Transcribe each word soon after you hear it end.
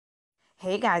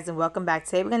Hey guys, and welcome back.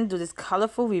 Today we're going to do this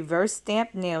colorful reverse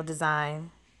stamp nail design.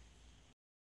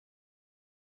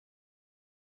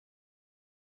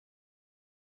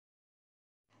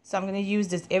 So I'm going to use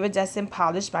this iridescent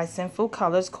polish by Sinful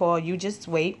Colors called You Just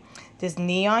Wait. This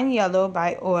neon yellow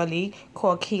by Oily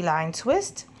called Key Lime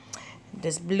Twist.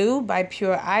 This blue by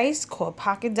Pure Ice called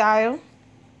Pocket Dial.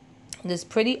 This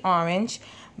pretty orange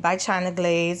by China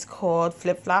Glaze called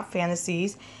Flip Flop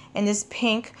Fantasies. And this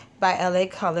pink by LA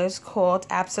Colors called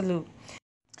Absolute.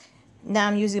 Now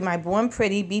I'm using my Born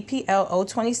Pretty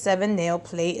BPL-027 nail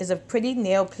plate. It's a pretty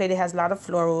nail plate. It has a lot of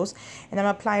florals. And I'm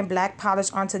applying black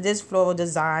polish onto this floral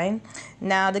design.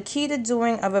 Now the key to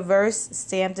doing a reverse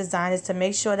stamp design is to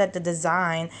make sure that the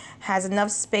design has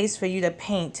enough space for you to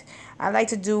paint. I like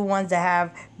to do ones that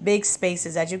have big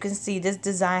spaces. As you can see, this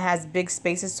design has big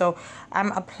spaces. So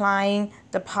I'm applying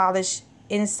the polish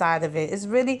inside of it. It's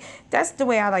really, that's the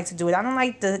way I like to do it. I don't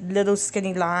like the little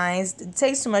skinny lines. It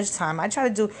takes too much time. I try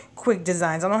to do quick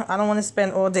designs. I don't want to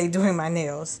spend all day doing my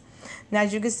nails. Now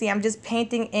as you can see, I'm just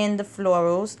painting in the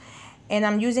florals and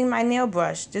I'm using my nail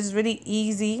brush. This is really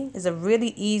easy. It's a really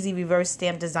easy reverse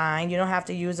stamp design. You don't have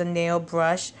to use a nail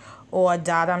brush or a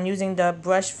dot. I'm using the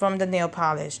brush from the nail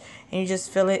polish and you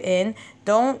just fill it in.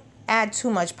 Don't add too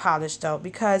much polish though,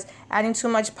 because adding too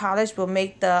much polish will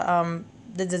make the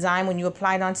design when you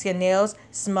apply it onto your nails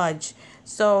smudge.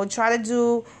 So try to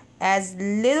do as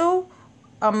little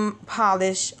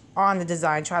polish on the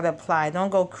design. Try to apply. Don't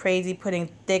go crazy putting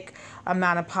thick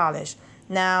amount of polish.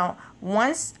 Now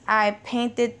once I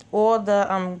painted all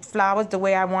the flowers the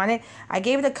way I wanted, I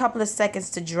gave it a couple of seconds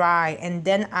to dry and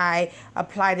then I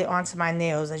applied it onto my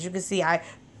nails. As you can see, I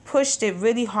pushed it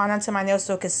really hard onto my nails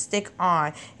so it could stick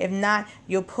on. If not,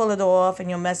 you'll pull it off and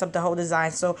you'll mess up the whole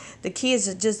design. So the key is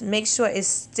to just make sure it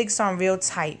sticks on real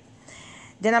tight.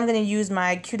 Then I'm going to use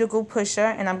my cuticle pusher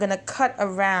and I'm going to cut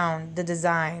around the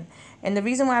design. And the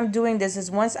reason why I'm doing this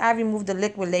is once I remove the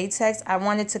liquid latex, I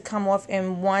want it to come off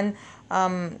in one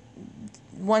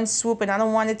swoop, and I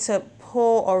don't want it to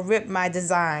pull or rip my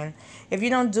design. If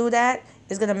you don't do that,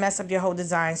 it's going to mess up your whole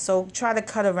design. So try to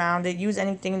cut around it. Use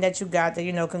anything that you got that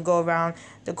you know can go around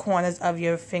the corners of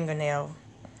your fingernail.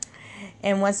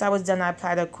 And once I was done, I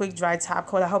applied a quick dry top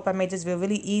coat. I hope I made this video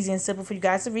really easy and simple for you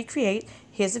guys to recreate.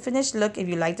 Here's the finished look. If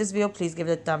you like this video, please give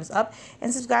it a thumbs up.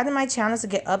 And subscribe to my channel to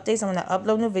get updates on when I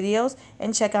upload new videos.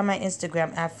 And check out my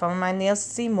Instagram at Funwithmynails to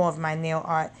see more of my nail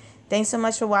art. Thanks so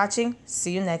much for watching.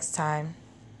 See you next time.